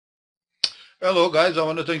Hello guys, I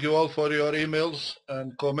want to thank you all for your emails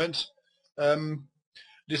and comments. Um,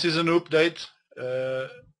 this is an update uh,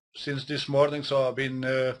 since this morning, so I've been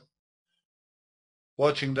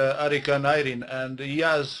watching the Hurricane Irene, and he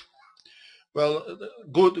has, well,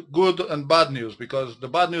 good and bad news, because the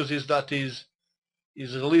bad news is that he's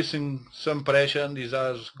releasing some pressure and he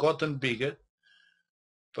has gotten bigger,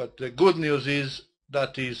 but the good news is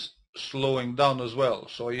that he's slowing down as well.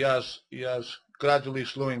 So he has gradually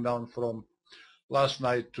slowing down from last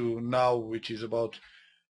night to now, which is about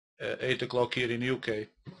 8 o'clock here in UK,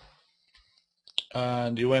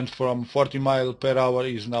 and he went from 40 mile per hour,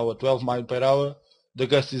 is now at 12 mile per hour. The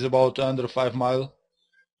gust is about under 5 mile,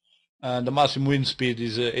 and the maximum wind speed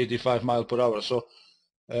is 85 mile per hour. So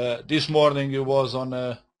this morning it was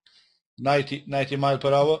on 90 mile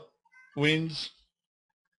per hour winds,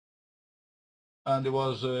 and it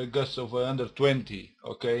was gusts of under 20,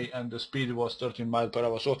 okay, and the speed was 13 mile per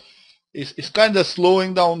hour. So it's kind of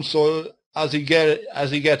slowing down. So as he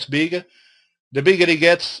gets bigger, the bigger he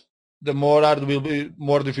gets, the more hard will be,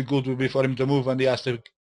 more difficult will be for him to move, and he has to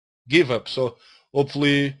give up. So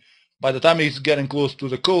hopefully, by the time he's getting close to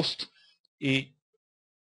the coast,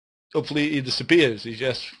 hopefully he disappears. He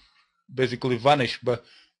just basically vanish. But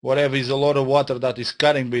whatever is a lot of water that is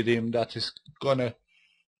carrying with him, that is gonna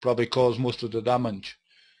probably cause most of the damage.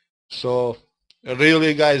 So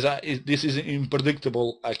really, guys, this is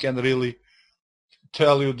unpredictable. I can't really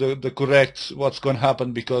tell you the correct what's gonna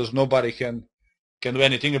happen, because nobody can do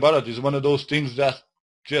anything about it. It's one of those things that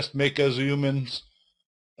just make us humans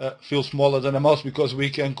feel smaller than a mouse, because we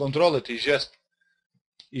can control it. It's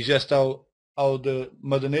just how the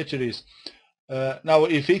mother nature is. Now,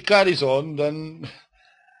 if he carries on, then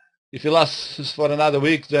if he lasts for another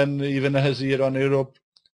week, then even as here on Europe,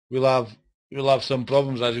 we'll have some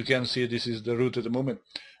problems. As you can see, this is the route at the moment.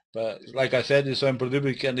 But like I said, it's so unpredictable.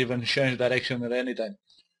 You can even change direction at any time.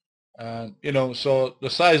 And so the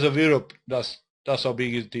size of Europe, that's how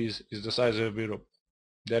big it is the size of Europe.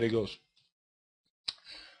 There it goes.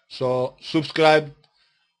 So subscribe,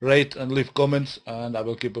 rate, and leave comments, and I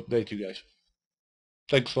will keep update you guys.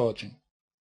 Thanks for watching.